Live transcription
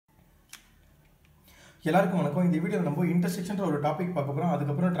எல்லாருக்கும் வணக்கம். இந்த வீடியோவில் நம்ம இன்டர்செக்ஷன் ஒரு டாபிக் பார்க்க போகிறோம்.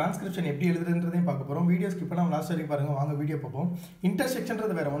 அதுக்கப்புறம் டிரான்ஸ்கிரிப்ஷன் எப்படி எழுதுறதுன்றதையும் பார்க்க போகிறோம். வீடியோ ஸ்கிப் பண்ணாமல் லாஸ்ட் வரைக்கும் பாருங்கள். வாங்க வீடியோ பார்ப்போம்.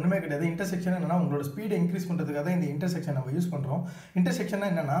 இன்டர்செக்ஷன்றது வேறு ஒன்றுமே கிடையாது. இன்டர்செக்ஷன் என்னன்னா உங்களோட ஸ்பீடை இன்க்ரீஸ் பண்ணுறதுக்காக தான் இந்த இன்டர்செக்ஷன் நம்ம யூஸ் பண்ணுறோம். இன்டர்செக்ஷன்னா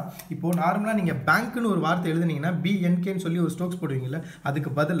என்னன்னா, இப்போது நார்மலாக நீங்கள் பேங்க்னு ஒரு வார்த்தை எழுதுனீங்கன்னா BNKன்னு சொல்லி ஒரு ஸ்டோக்ஸ் போடுவீங்கல்ல,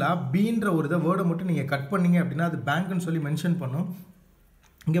 அதுக்கு பதிலாக பீன்ற ஒரு வேர்டை மட்டும் நீங்கள் கட் பண்ணீங்க அப்படின்னா அது பேங்க்னு சொல்லி மென்ஷன் பண்ணும்.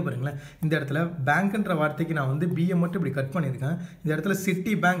 இங்கே பாருங்களேன், இந்த இடத்துல பேங்க்ன்ற வார்த்தைக்கு நான் வந்து பிஏ மட்டும் இப்படி கட் பண்ணியிருக்கேன். இந்த இடத்துல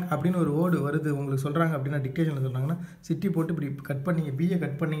சிட்டி பேங்க் அப்படின்னு ஒரு வேர்டு வருது உங்களுக்கு சொல்கிறாங்க அப்படின்னா, டிக்டேஷனில் சொல்கிறாங்கன்னா சிட்டி போட்டு இப்படி கட் பண்ணிங்க, பிஏ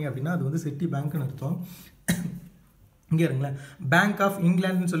கட் பண்ணிங்க அப்படின்னா அது வந்து சிட்டி பேங்க்னு அர்த்தம். இங்கே இருங்களேன், பேங்க் ஆஃப்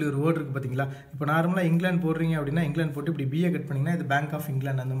இங்கிலாந்துன்னு சொல்லி ஒரு வேர்டு இருக்குது பார்த்தீங்களா. இப்போ நார்மலாக இங்கிலாந்து போடுறீங்க அப்படின்னா இங்கிலாந்து போட்டு இப்படி பிஏ கட் பண்ணிங்கன்னா இது பேங்க் ஆஃப்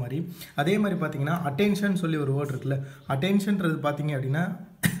இங்கிலாந்து அந்த மாதிரி. அதே மாதிரி பார்த்தீங்கன்னா அட்டென்ஷன் சொல்லி ஒரு வேர்டு இருக்குல்ல, அட்டென்ஷன்றது பார்த்தீங்க அப்படின்னா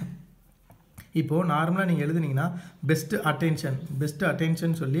இப்போது நார்மலாக நீங்கள் எழுதுனீங்கன்னா பெஸ்ட்டு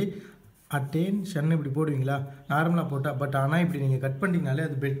அட்டென்ஷன் சொல்லி அட்டென்ஷன் இப்படி போடுவீங்களா நார்மலாக போட்டால். பட் ஆனால் இப்படி நீங்கள் கட் பண்ணிங்கனாலே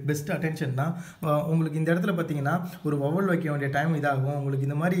அது பெஸ்ட் அட்டென்ஷன் தான். உங்களுக்கு இந்த இடத்துல பார்த்தீங்கன்னா ஒரு வவல் வைக்க வேண்டிய டைம் இதாகும். உங்களுக்கு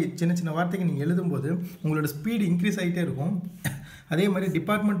இந்த மாதிரி சின்ன சின்ன வார்த்தைக்கு நீங்கள் எழுதும்போது உங்களோட ஸ்பீடு இன்க்ரீஸ் ஆகிட்டே இருக்கும். அதே மாதிரி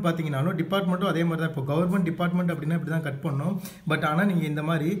டிபார்ட்மெண்ட் பார்த்தீங்கன்னாலும் டிபார்ட்மெண்ட்டும் அதே மாதிரி தான். இப்போ கவர்மெண்ட் டிபார்ட்மெண்ட் அப்படின்னா இப்படி தான் கட் பண்ணணும். பட் ஆனால் நீங்கள் இந்த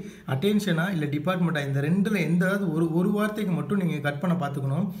மாதிரி அட்டென்ஷனாக இல்லை டிபார்ட்மெண்ட்டாக இந்த ரெண்டில் எந்தாவது ஒரு வார்த்தைக்கு மட்டும் நீங்கள் கட் பண்ண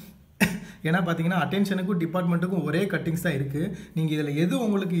பார்த்துக்கணும். ஏன்னா பார்த்தீங்கன்னா அட்டென்ஷனுக்கும் டிபார்ட்மெண்ட்டுக்கும் ஒரே கட்டிங்ஸ் தான் இருக்குது. நீங்கள் இதில் எது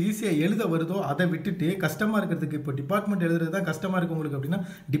உங்களுக்கு ஈஸியாக எழுத வருதோ அதை விட்டுட்டு கஷ்டமாக இருக்கிறதுக்கு, இப்போ டிபார்ட்மெண்ட் எழுதுறது தான் கஷ்டமாக இருக்குது உங்களுக்கு அப்படின்னா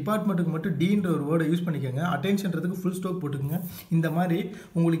டிபார்ட்மெண்ட்டுக்கு மட்டும் டீன்ற ஒரு வேர்டை யூஸ் பண்ணிக்கோங்க. அட்டென்ஷன்றதுக்கு ஃபுல் ஸ்டாப் போட்டுக்கோங்க. இந்த மாதிரி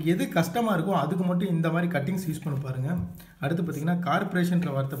உங்களுக்கு எது கஷ்டமாக இருக்கோ அதுக்கு மட்டும் இந்த மாதிரி கட்டிங்ஸ் யூஸ் பண்ணி பாருங்கள். அடுத்து பார்த்தீங்கன்னா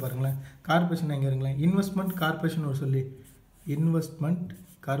கார்பரேஷன்ற வார்த்தை பாருங்களேன். கார்பரேஷன் எங்கே இருங்களேன், இன்வெஸ்ட்மெண்ட் கார்பரேஷன் ஒரு சொல்லி இன்வெஸ்ட்மெண்ட்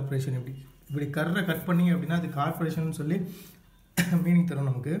கார்பரேஷன் இப்படி கர்ரை கட் பண்ணிங்க அப்படின்னா அது கார்பரேஷன் சொல்லி மீனிங்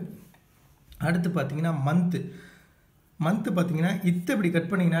தரும் நமக்கு. அடுத்து பார்த்தீங்கன்னா மந்த்து பார்த்தீங்கன்னா இப்படி கட்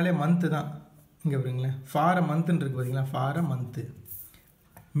பண்ணிங்கனாலே மந்த்து தான். இங்கே பாருங்களேன், ஃபார் அ மந்த்துன்னு இருக்குது பார்த்தீங்களா, for a month.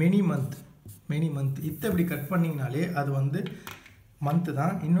 Many month இப்படி கட் பண்ணிங்கனாலே அது வந்து மந்த்து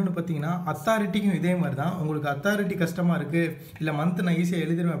தான். இன்னொன்று பார்த்தீங்கன்னா அத்தாரிட்டிக்கும் இதே மாதிரி தான். உங்களுக்கு அத்தாரிட்டி கஷ்டமாக இருக்குது இல்லை மந்த்து நான் ஈஸியாக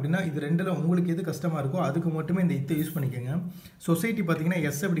எழுதிடுவேன் அப்படின்னா இது ரெண்டில் உங்களுக்கு எது கஷ்டமாக இருக்கோ அதுக்கு மட்டுமே இந்த இத்தை யூஸ் பண்ணிக்கோங்க. சொசைட்டி பார்த்தீங்கன்னா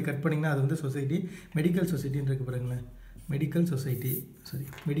அப்படி கட் பண்ணிங்கன்னா அது வந்து சொசைட்டி. மெடிக்கல் சொசைட்டின்னு இருக்குது பாருங்களேன், மெடிக்கல் சொசைட்டி.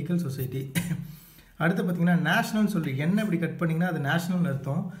 அடுத்து பார்த்தீங்கன்னா நேஷ்னல் சொல்லி இப்படி கட் பண்ணிங்கன்னா அது நேஷ்னல்னு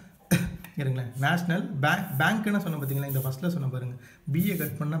அர்த்தம். இருங்களேன், நேஷ்னல் பேங்க்னு சொன்ன பார்த்தீங்களா, இந்த ஃபஸ்ட்டில் சொன்ன பாருங்கள், பிஏ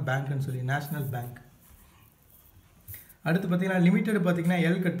கட் பண்ணால் பேங்க்னு சொல்லி நேஷ்னல் பேங்க். அடுத்து பார்த்தீங்கன்னா லிமிட்டெட் பார்த்தீங்கன்னா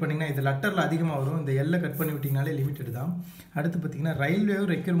எல் கட் பண்ணிங்கன்னா இது லெட்டரில் அதிகமாக வரும். இந்த எல்லை கட் பண்ணி விட்டிங்கனாலே லிமிட்டெட் தான். அடுத்து பார்த்தீங்கன்னா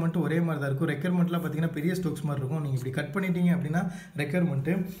ரயில்வேவும் ரெக்யூர்மெண்ட்டும் ஒரே மாதிரி தான் இருக்கும். ரெக்யூர்மெண்ட்லாம் பார்த்தீங்கன்னா பெரிய ஸ்டோக்ஸ் மாதிரி இருக்கும். நீங்கள் இப்படி கட் பண்ணிட்டீங்க அப்படின்னா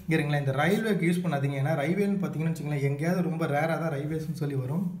ரெக்யூர்மெண்ட்டு இருங்களேன். இந்த ரயில்வேக்கு யூஸ் பண்ணாதீங்க. ஏன்னா ரயில்வேன்னு பார்த்தீங்கன்னு வச்சுங்களேன் எங்கேயாவது ரொம்ப ரேராக தான் ரயில்வேஸ்ன்னு சொல்லி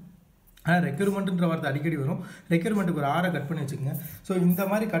வரும். ஆனால் ரெக்யூர்மெண்ட்டுன்ற வார்த்தை அடிக்கடி வரும். ரெக்யூர்மெண்ட்டுக்கு ஒரு 6 கட் பண்ணி வச்சுக்கோங்க. ஸோ இந்த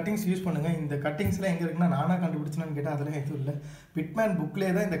மாதிரி கட்டிங்ஸ் யூஸ் பண்ணுங்கள். இந்த கட்டிங்ஸ்லாம் எங்கே இருக்குன்னா நானாக கண்டுபிடிச்சேன்னு கேட்டால் அதெல்லாம் எதுவும் இல்லை. பிட்மேன்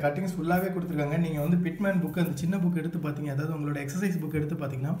புக்லேயே தான் இந்த கட்டிங்ஸ் ஃபுல்லாகவே கொடுத்துருக்காங்க. நீங்கள் வந்து பிட்மேன் புக் அந்த சின்ன புக் எடுத்து பார்த்தீங்க, அதாவது உங்களோட எக்ஸசைஸ் புக் எடுத்து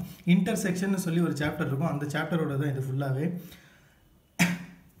பார்த்தீங்கன்னா இன்டர்செக்ஷன் சொல்லி ஒரு சாப்டர் இருக்கும். அந்த சாப்டரோட தான் இது ஃபுல்லாகவே.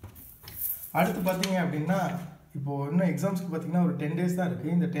 அடுத்து பார்த்தீங்க அப்படின்னா இப்போது இன்னும் எக்ஸாம்ஸ்க்கு பார்த்தீங்கன்னா ஒரு 10 days தான்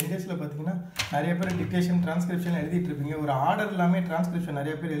இருக்குது. இந்த 10 daysல பார்த்தீங்கன்னா நிறைய பேர் டிக்டேஷன் டிரான்ஸ்கிரிப்ஷன் எழுதிட்டு இருப்பீங்க. ஒரு ஆர்டர் இல்லாமல் டிரான்ஸ்கிரிப்ஷன்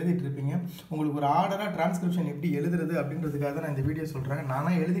நிறைய பேர் எழுதிட்டு இருப்பீங்க. உங்களுக்கு ஒரு ஆர்டராக டிரான்ஸ்கிரிப்ஷன் எப்படி எழுதுறது அப்படின்றதுக்காக தான் நான் இந்த வீடியோ சொல்கிறேன்.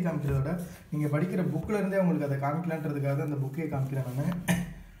 நானாக எழுதி காமிக்கிறத விட நீங்கள் படிக்கிற புக்கில் இருந்தே உங்களுக்கு அதை காமிக்கலான்றதுக்காக தான் இந்த புக்கே காமிக்கிறேன் நான்.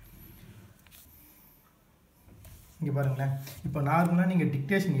 இங்கே பாருங்களேன், இப்போ நார்மலாக நீங்கள்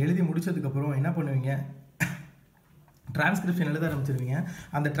டிக்டேஷன் எழுதி முடிச்சதுக்கப்புறம் என்ன பண்ணுவீங்க, டிரான்ஸ்கிரிப்ஷன் எழுத ஆரம்பிச்சிருவீங்க.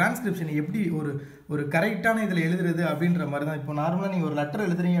 அந்த டிரான்ஸ்கிரிப்ஷன் எப்படி ஒரு கரெக்டான இதில் எழுதுறது அப்படின்ற மாதிரி தான். இப்போ நார்மலாக நீங்கள் ஒரு லெட்டர்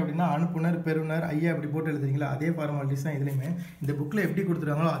எழுதுறீங்க அப்படின்னா அனுப்புனர், பெறுநர், ஐயா அப்படி போட்டு எழுதுறீங்களா, அதே ஃபார்மாலிட்டிஸ் தான் இதுலேயுமே. இந்த புக்கில் எப்படி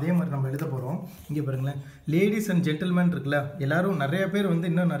கொடுத்துருக்காங்களோ அதே மாதிரி நம்ம எழுத போகிறோம். இங்கே பாருங்களேன், லேடிஸ் அண்ட் ஜென்டில்மேன் இருக்குல்ல, எல்லாரும் நிறைய பேர் வந்து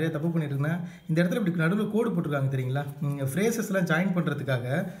இன்னும் நிறைய தப்பு பண்ணிட்டு இருந்தேன். இந்த இடத்துல இப்படி நடுவில் கோடு போட்டிருக்காங்க தெரியுங்களா, நீங்கள் ஃப்ரேசஸ்லாம் ஜாயின் பண்ணுறதுக்காக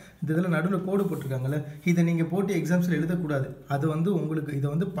இந்த இதில் நடுவில் கோடு போட்டிருக்காங்கல்ல, இதை நீங்கள் போட்டு எக்ஸாம்ஸில் எழுதக்கூடாது. அது வந்து உங்களுக்கு இதை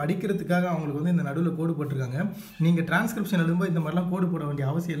வந்து படிக்கிறதுக்காக அவங்களுக்கு வந்து இந்த நடுவில் கோடு போட்டிருக்காங்க. நீங்கள் டிரான்ஸ்கிரிப்ஷன் எழுதும்போது இந்த மாதிரிலாம் கோடு போட வேண்டிய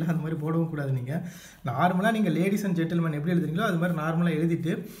அவசியம் இல்லை. அந்த மாதிரி போடவும் கூடாது. நீங்கள் நார்மலாக நீங்கள் லேடிஸ் அண்ட் ஜென்டில்மேன் எப்படி எழுதுறீங்களோ அது மாதிரி நார்மலாக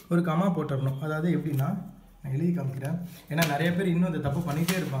எழுதிட்டு ஒரு கமா போட்டுடணும். அதாவது எப்படின்னா நான் எழுதி காமிக்கிறேன், ஏன்னா நிறைய பேர் இன்னும் இந்த தப்பு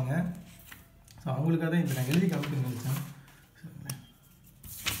பண்ணிகிட்டே இருப்பாங்க. ஸோ அவங்களுக்காக தான் இதை நான் எழுதி காமிக்கணும்னு நினச்சேன்.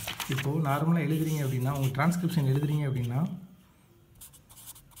 இப்போது நார்மலாக எழுதுறீங்க அப்படின்னா, உங்கள் டிரான்ஸ்கிரிப்ஷன் எழுதுறீங்க அப்படின்னா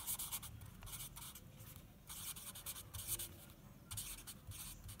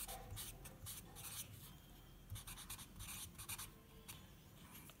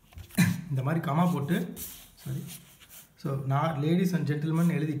இந்த மாதிரி கமா போட்டு ஸோ நான் லேடிஸ் அண்ட்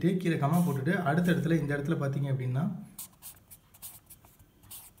ஜென்டில்மேன் எழுதிட்டு கீழே கமா போட்டுட்டு அடுத்த இடத்துல இந்த இடத்துல பார்த்தீங்க அப்படின்னா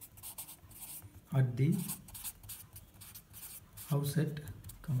at the அவுட்செட்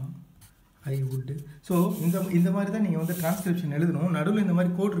comma I would. So இந்த மாதிரி தான் நீங்கள் வந்து டிரான்ஸ்கிரிப்ஷன் எழுதணும். நடுவில் இந்த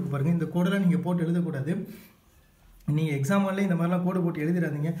மாதிரி கோட் இருக்குது பாருங்கள், இந்த கோடெல்லாம் நீங்கள் போட்டு எழுதக்கூடாது. நீங்கள் எக்ஸாம்லேயே இந்த மாதிரிலாம் கோடு போட்டு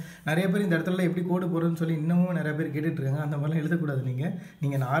எழுதிடாதீங்க. நிறைய பேர் இந்த இடத்துல எப்படி கோடு போடுறதுன்னு சொல்லி இன்னமும் நிறைய பேர் கேட்டுட்ருக்காங்க. அந்த மாதிரிலாம் எழுதக்கூடாது.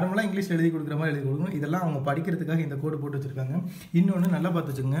 நீங்கள் நார்மலாக இங்கிலீஷ் எழுதி கொடுக்குற மாதிரி எழுதி கொடுக்கணும். இதெல்லாம் அவங்க படிக்கிறதுக்காக இந்த கோடு போட்டு வச்சுருக்காங்க. இன்னொன்று நல்லா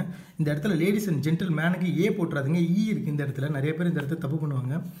பார்த்து வச்சுக்கோங்க, இந்த இடத்துல லேடிஸ் அண்ட் ஜென்டில் மேனுக்கு ஏ போட்டுறாதீங்க, ஈ இருக்குது இந்த இடத்துல. நிறைய பேர் இந்த இடத்துல தப்பு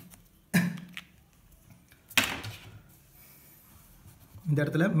பண்ணுவாங்க. இந்த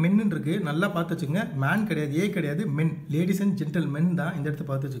இடத்துல மென்னு இருக்குது, நல்லா பார்த்து வச்சுக்கோங்க. மேன் கிடையாது, ஏ கிடையாது, மென், லேடிஸ் அண்ட் ஜென்டில் மென் தான் இந்த இடத்த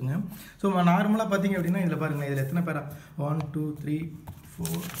பார்த்து வச்சுக்கோங்க. ஸோ நார்மலாக பார்த்தீங்க அப்படின்னா இதில் பாருங்கள், இதில் எத்தனை பேரா 1 2 3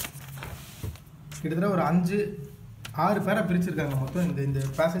 4 கிட்டத்தட்ட ஒரு 5-6 பேரா பிரிச்சுருக்காங்க மொத்தம். இந்த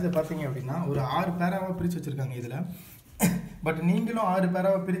பேசேஜை பார்த்தீங்க அப்படின்னா ஒரு 6 பேராவாக பிரித்து வச்சுருக்காங்க இதில். பட் நீங்களும் 6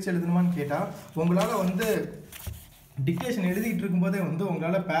 பேராவை பிரித்து எழுதணுமான்னு கேட்டால், உங்களால் வந்து டிக்டேஷன் எழுதிட்டு இருக்கும்போதே வந்து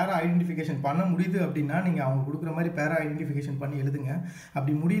உங்களால் பேரா ஐடென்டிஃபிகேஷன் பண்ண முடியுது அப்படின்னா நீங்கள் அவங்க கொடுக்குற மாதிரி பேரா ஐடென்டிஃபிகேஷன் பண்ணி எழுதுங்க.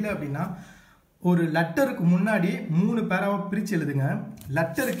 அப்படி முடியல அப்படின்னா ஒரு லெட்டருக்கு முன்னாடி 3 பேராவை பிரித்து எழுதுங்க.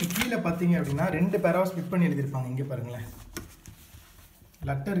 லெட்டருக்கு கீழே பார்த்தீங்க அப்படின்னா 2 பேராவை ஸ்பிட் பண்ணி எழுதியிருப்பாங்க. இங்கே பாருங்களேன்,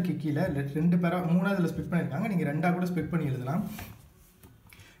 லெட்டருக்கு கீழே 2 பேரா 3ஆவதுல ஸ்பிட் பண்ணியிருக்காங்க. நீங்கள் 2ஆக கூட ஸ்பிட் பண்ணி எழுதலாம்.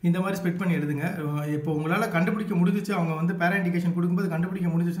 இந்த மாதிரி ஸ்பெட் பண்ணி எழுதுங்க. இப்போ உங்களால் கண்டுபிடிக்க முடிஞ்சிச்சு, அவங்க வந்து பேரா இண்டிகேஷன் கொடுக்கும்போது கண்டுபிடிக்க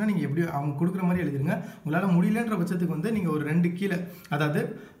முடிஞ்சிச்சுன்னா நீங்கள் எப்படி அவங்க கொடுக்குற மாதிரி எழுதிருங்க. உங்களால் முடியலன்ற பட்சத்துக்கு வந்து நீங்கள் ஒரு 2 கீழே, அதாவது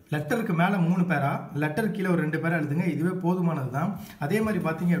லெட்டருக்கு மேலே 3 பேரா, லெட்டருக்கு கீழே ஒரு 2 பேரா எழுதுங்க. இதுவே போதுமானது தான். அதே மாதிரி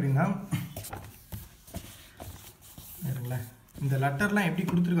பார்த்தீங்க அப்படின்னா இந்த லெட்டர்லாம் எப்படி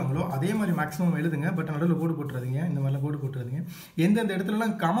கொடுத்துருக்காங்களோ அதே மாதிரி மேக்ஸிமம் எழுதுங்க. பட் நடுவில் கோடு போட்டுறாதீங்க, இந்த மாதிரிலாம் கோடு போட்டுறாதீங்க. எந்தெந்த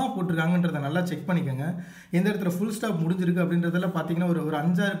இடத்துலலாம் கமா போட்டிருக்காங்கன்றதை நல்லா செக் பண்ணிக்கோங்க. எந்த இடத்துல ஃபுல் ஸ்டாப் முடிஞ்சிருக்கு அப்படின்றதெல்லாம் பார்த்தீங்கன்னா ஒரு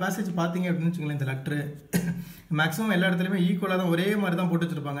 5-6 பேசேஜ் பார்த்தீங்க அப்படின்னு வச்சுக்கோங்களேன். இந்த லெட்ரு மேக்ஸிமம் எல்லா இடத்துலையுமே ஈக்குவலாக தான், ஒரே மாதிரி தான் போட்டு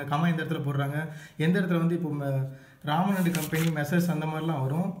வச்சுருப்பாங்க. கமா இந்த இடத்துல போடுறாங்க, எந்த இடத்துல வந்து இப்போ ராமநாடு கம்பெனி மெசர்ஸ் அந்த மாதிரிலாம்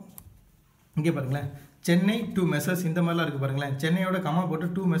வரும். இங்கே பாருங்களேன், சென்னை டு மெசர்ஸ் இந்த மாதிரிலாம் இருக்குது பாருங்களேன். சென்னையோட கமா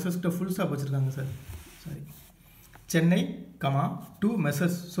போட்டு 2 மெசர்ஸ்கிட்ட ஃபுல் ஸ்டாப் வச்சுருக்காங்க sir. Sorry, Chennai comma 2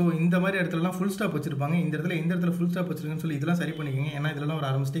 measures. So இந்த மாதிரி இடத்துலலாம் ஃபுல் ஸ்டாப் வச்சுருப்பாங்க. இந்த இடத்துல ஃபுல் ஸ்டாப் வச்சுருக்குன்னு சொல்லி இதெல்லாம் சரி பண்ணிக்கோங்க. ஏன்னா இதெல்லாம் ஒரு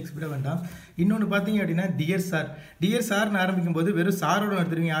 6 மிஸ்டேக்ஸ் விட வேண்டாம். இன்னொன்று பார்த்தீங்க அப்படின்னா டியர் சார்னு ஆரம்பிக்கும் போது வெறும் சாரோட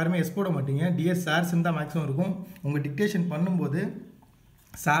எடுத்துருவீங்க, யாருமே எஸ் போட மாட்டீங்க. டியர் சார்ஸ்ன்னு தான் மேக்ஸிமம் இருக்கும். உங்கள் டிக்டேஷன் பண்ணும்போது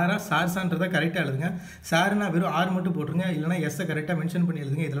சார்ஸான்றதை கரெக்டாக எழுதுங்க. சார்னா வெறும் ஆர் மட்டும் போட்டுருங்க, இல்லைனா எஸ்ஸை கரெக்டாக மென்ஷன் பண்ணி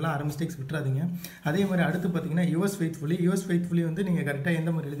எழுதுங்க. இதெல்லாம் 6 மிஸ்டேக்ஸ் விட்டுறாதீங்க. அதே மாதிரி அடுத்து பார்த்தீங்கன்னா யுவர்ஸ் ஃபெய்த்ஃபுல்லி வந்து நீங்கள் கரெக்டாக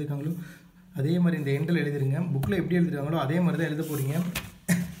எந்த மாதிரி எழுதிருக்காங்களோ அதே மாதிரி இந்த எண்டில் எழுதிருங்க. புக்கில் எப்படி எழுதிருக்காங்களோ அதே மாதிரி தான் எழுத போகிறீங்க.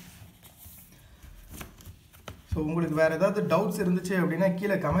 ஸோ உங்களுக்கு வேறு ஏதாவது டவுட்ஸ் இருந்துச்சு அப்படின்னா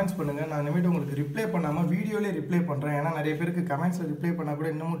கீழே கமெண்ட்ஸ் பண்ணுங்கள். நான் இனிமேட்டு உங்களுக்கு ரிப்ளை பண்ணாமல் வீடியோலேயே ரிப்ளை பண்ணுறேன். ஏன்னா நிறைய பேருக்கு கமெண்ட்ஸில் ரிப்ளை பண்ணால் கூட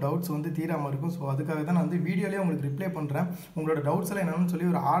இன்னமும் டவுட்ஸ் வந்து தீராமல் இருக்கும். ஸோ அதுக்காக தான் நான் வந்து வீடியோலேயே உங்களுக்கு ரிப்ளை பண்ணுறேன். உங்களோட டவுட்ஸ் எல்லாம் என்னென்னு சொல்லி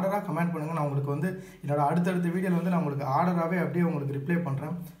ஒரு ஆர்டராக கமெண்ட் பண்ணுங்கள். நான் உங்களுக்கு வந்து என்னோட அடுத்தடுத்த வீடியோவில் வந்து நான் உங்களுக்கு ஆர்டராகவே அப்படியே உங்களுக்கு ரிப்ளை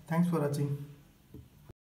பண்ணுறேன். தேங்க்ஸ் ஃபார் வாட்சிங்.